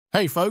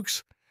Hey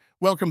folks,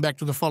 welcome back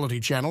to the FOLITY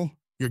Channel,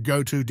 your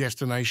go-to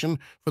destination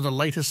for the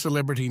latest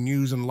celebrity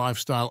news and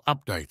lifestyle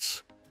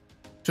updates.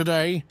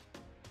 Today,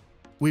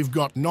 we've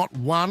got not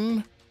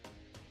one,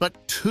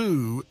 but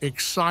two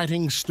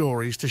exciting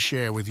stories to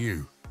share with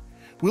you.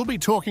 We'll be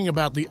talking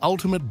about the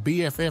ultimate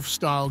BFF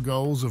style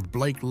goals of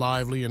Blake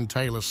Lively and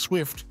Taylor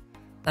Swift,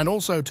 and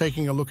also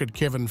taking a look at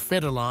Kevin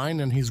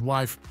Federline and his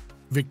wife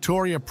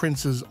Victoria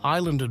Prince's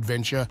island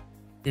adventure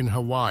in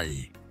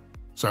Hawaii.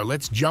 So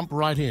let's jump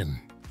right in.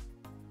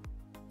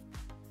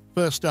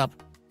 First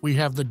up, we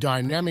have the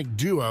dynamic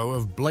duo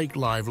of Blake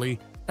Lively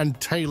and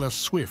Taylor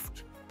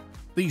Swift.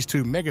 These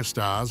two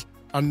megastars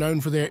are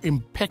known for their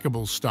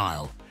impeccable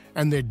style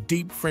and their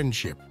deep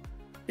friendship.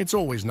 It's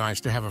always nice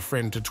to have a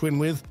friend to twin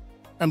with,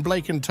 and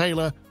Blake and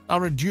Taylor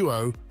are a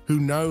duo who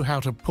know how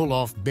to pull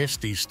off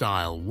bestie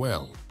style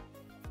well.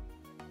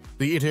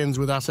 The It Ends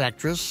With Us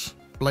actress,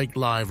 Blake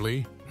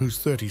Lively, who's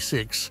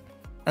 36,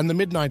 and the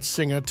Midnight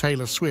singer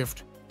Taylor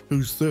Swift,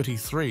 who's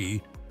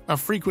 33, are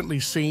frequently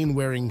seen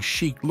wearing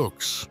chic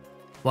looks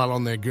while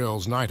on their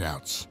girls' night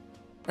outs,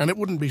 and it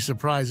wouldn't be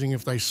surprising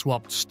if they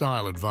swapped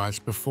style advice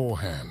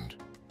beforehand.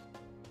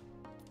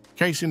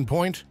 Case in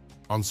point,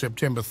 on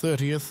September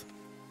 30th,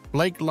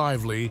 Blake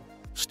Lively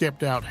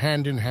stepped out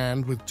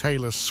hand-in-hand with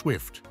Taylor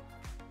Swift,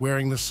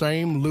 wearing the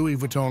same Louis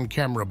Vuitton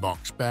camera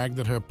box bag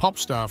that her pop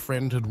star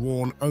friend had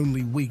worn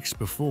only weeks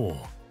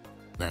before.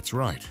 That's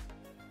right,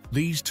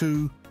 these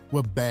two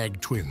were bag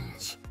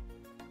twins.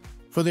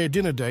 For their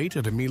dinner date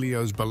at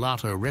Emilio's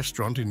Bellato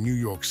restaurant in New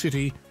York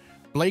City,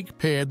 Blake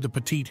paired the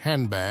petite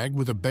handbag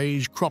with a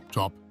beige crop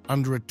top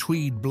under a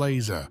tweed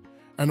blazer,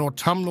 an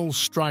autumnal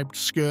striped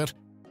skirt,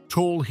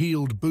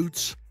 tall-heeled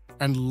boots,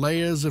 and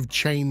layers of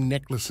chain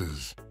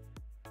necklaces.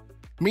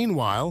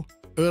 Meanwhile,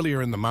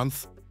 earlier in the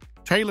month,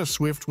 Taylor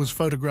Swift was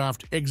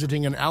photographed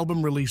exiting an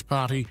album release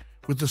party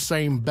with the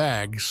same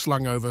bag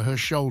slung over her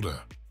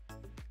shoulder.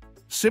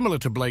 Similar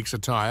to Blake's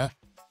attire,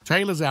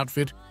 Taylor's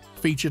outfit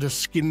featured a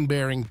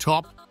skin-bearing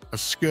top, a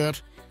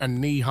skirt, and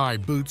knee-high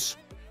boots,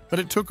 but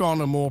it took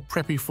on a more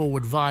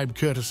preppy-forward vibe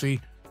courtesy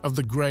of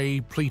the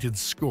grey pleated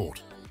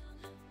skirt.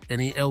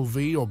 Any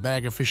LV or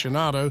bag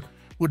aficionado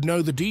would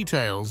know the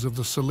details of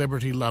the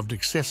celebrity-loved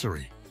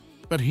accessory,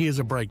 but here's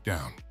a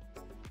breakdown.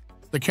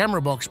 The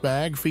camera box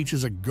bag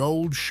features a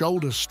gold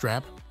shoulder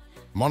strap,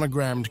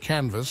 monogrammed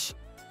canvas,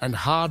 and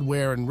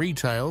hardware and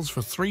retails for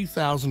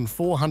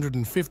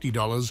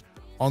 $3,450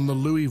 on the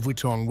Louis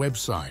Vuitton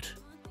website.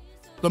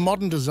 The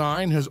modern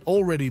design has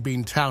already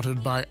been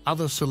touted by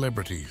other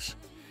celebrities,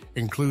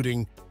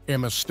 including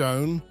Emma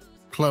Stone,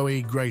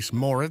 Chloe Grace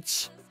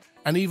Moretz,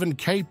 and even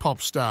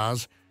K-pop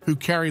stars who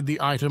carried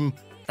the item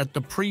at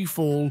the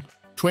pre-fall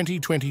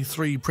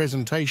 2023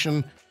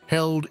 presentation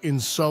held in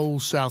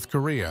Seoul, South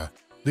Korea,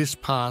 this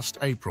past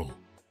April.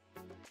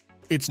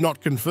 It's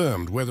not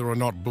confirmed whether or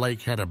not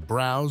Blake had a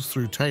browse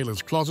through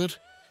Taylor's closet,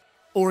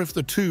 or if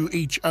the two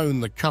each own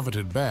the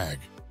coveted bag,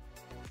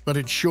 but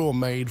it sure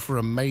made for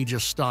a major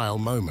style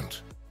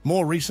moment.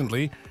 More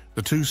recently,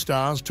 the two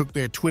stars took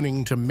their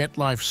twinning to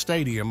MetLife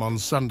Stadium on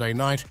Sunday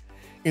night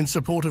in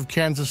support of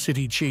Kansas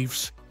City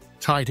Chiefs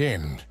tight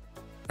end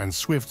and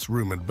Swift's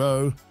rumored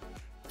beau,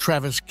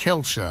 Travis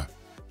Kelce,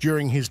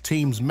 during his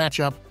team's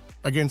matchup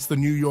against the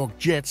New York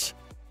Jets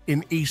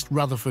in East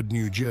Rutherford,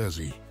 New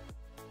Jersey.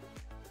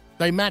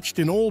 They matched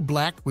in all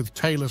black with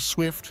Taylor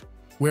Swift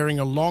wearing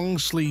a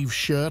long-sleeve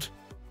shirt,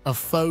 a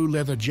faux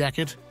leather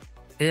jacket,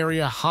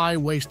 area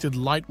high-waisted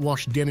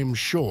light-wash denim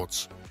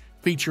shorts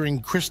featuring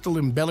crystal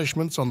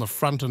embellishments on the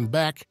front and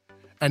back,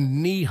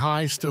 and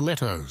knee-high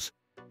stilettos,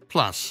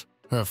 plus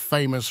her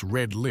famous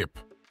red lip.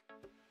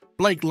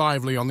 Blake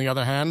Lively, on the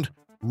other hand,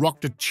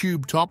 rocked a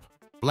tube top,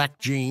 black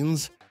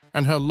jeans,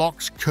 and her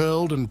locks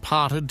curled and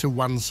parted to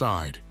one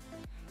side.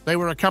 They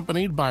were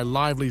accompanied by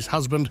Lively's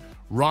husband,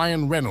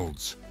 Ryan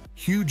Reynolds,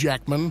 Hugh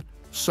Jackman,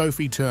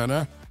 Sophie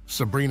Turner,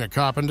 Sabrina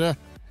Carpenter,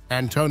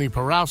 Antoni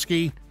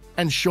Porowski,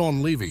 and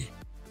Sean Levy.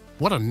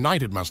 What a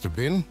night it must have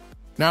been.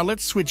 Now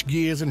let's switch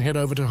gears and head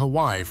over to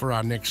Hawaii for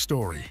our next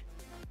story.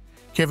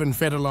 Kevin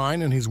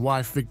Federline and his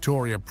wife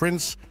Victoria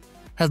Prince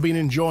have been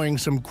enjoying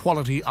some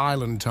quality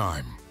island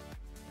time.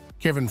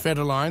 Kevin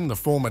Federline, the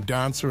former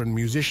dancer and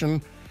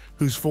musician,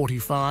 who's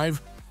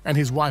 45, and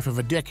his wife of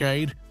a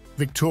decade,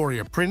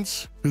 Victoria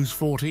Prince, who's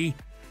 40,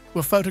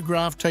 were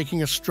photographed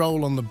taking a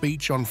stroll on the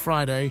beach on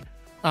Friday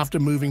after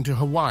moving to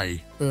Hawaii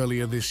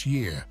earlier this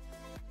year.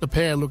 The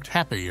pair looked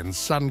happy and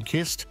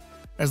sun-kissed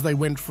as they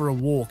went for a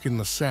walk in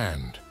the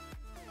sand.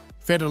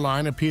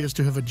 Federline appears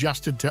to have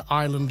adjusted to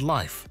island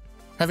life,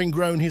 having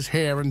grown his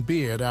hair and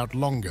beard out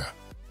longer.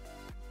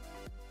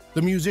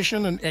 The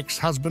musician and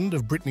ex-husband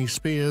of Britney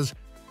Spears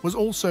was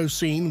also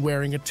seen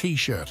wearing a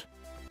t-shirt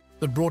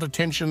that brought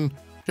attention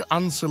to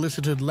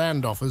unsolicited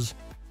land offers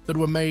that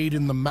were made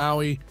in the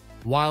Maui,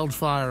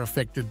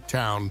 wildfire-affected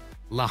town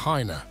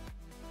Lahaina.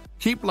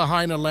 "Keep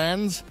Lahaina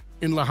lands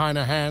in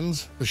Lahaina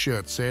hands," the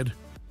shirt said.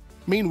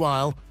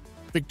 Meanwhile,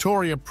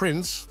 Victoria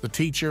Prince, the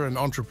teacher and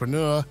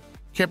entrepreneur,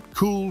 kept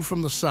cool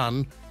from the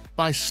sun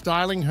by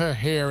styling her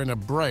hair in a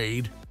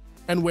braid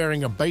and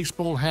wearing a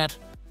baseball hat,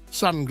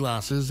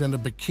 sunglasses, and a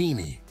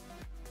bikini.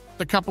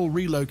 The couple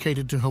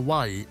relocated to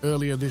Hawaii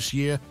earlier this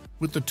year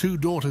with the 2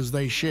 daughters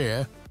they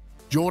share,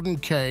 Jordan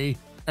Kay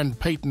and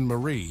Peyton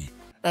Marie,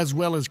 as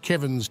well as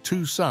Kevin's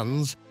 2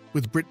 sons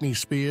with Britney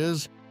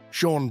Spears,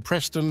 Sean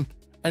Preston,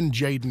 and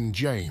Jaden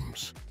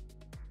James.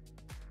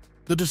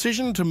 The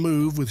decision to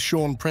move with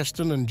Sean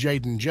Preston and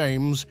Jaden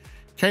James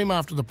came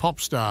after the pop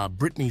star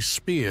Britney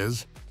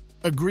Spears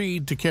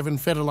agreed to Kevin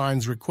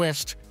Federline's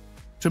request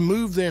to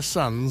move their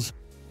sons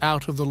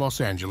out of the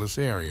Los Angeles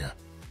area.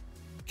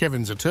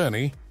 Kevin's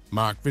attorney,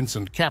 Mark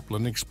Vincent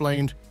Kaplan,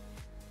 explained,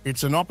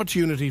 "It's an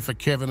opportunity for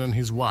Kevin and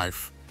his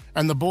wife,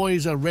 and the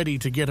boys are ready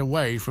to get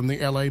away from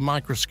the LA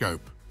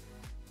microscope."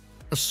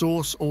 A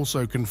source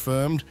also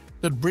confirmed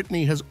that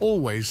Britney has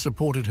always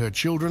supported her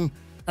children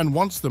and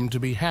wants them to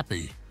be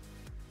happy.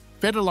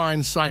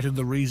 Federline cited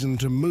the reason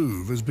to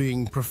move as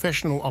being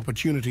professional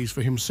opportunities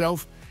for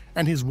himself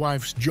and his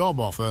wife's job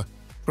offer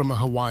from a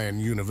Hawaiian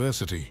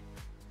university.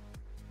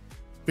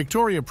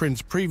 Victoria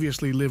Prince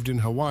previously lived in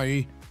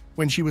Hawaii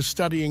when she was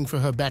studying for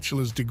her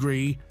bachelor's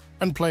degree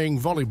and playing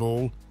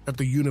volleyball at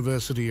the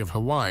University of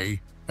Hawaii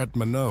at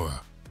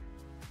Manoa.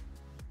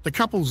 The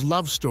couple's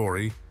love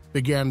story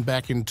began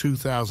back in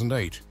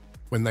 2008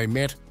 when they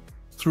met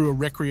through a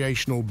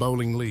recreational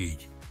bowling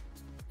league.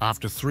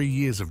 After 3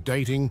 years of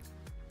dating,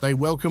 they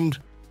welcomed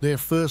their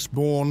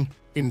firstborn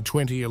in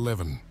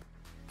 2011,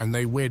 and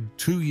they wed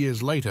 2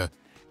 years later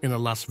in a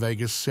Las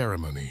Vegas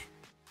ceremony.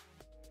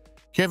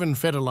 Kevin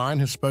Federline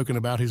has spoken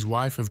about his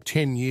wife of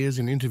 10 years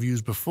in interviews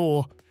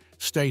before,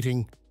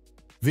 stating,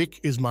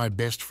 "Vic is my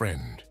best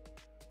friend.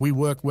 We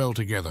work well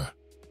together.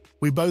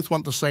 We both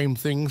want the same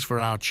things for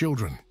our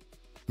children.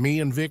 Me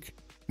and Vic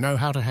know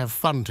how to have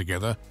fun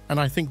together, and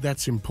I think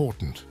that's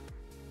important."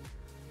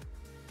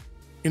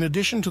 In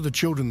addition to the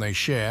children they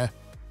share,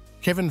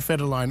 Kevin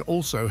Federline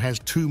also has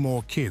 2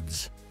 more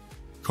kids,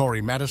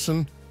 Corey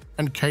Madison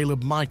and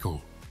Caleb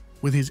Michael,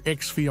 with his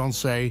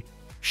ex-fiancée,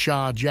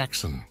 Shah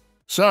Jackson.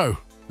 So,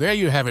 there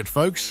you have it,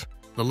 folks.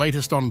 The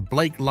latest on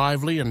Blake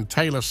Lively and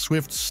Taylor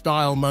Swift's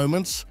style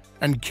moments,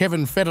 and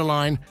Kevin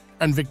Federline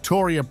and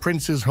Victoria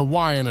Prince's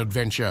Hawaiian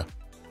adventure.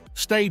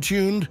 Stay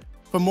tuned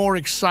for more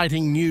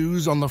exciting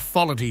news on the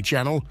FOLITY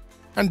Channel,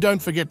 and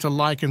don't forget to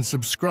like and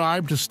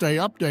subscribe to stay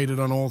updated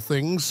on all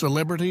things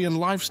celebrity and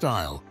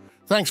lifestyle.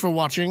 Thanks for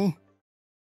watching.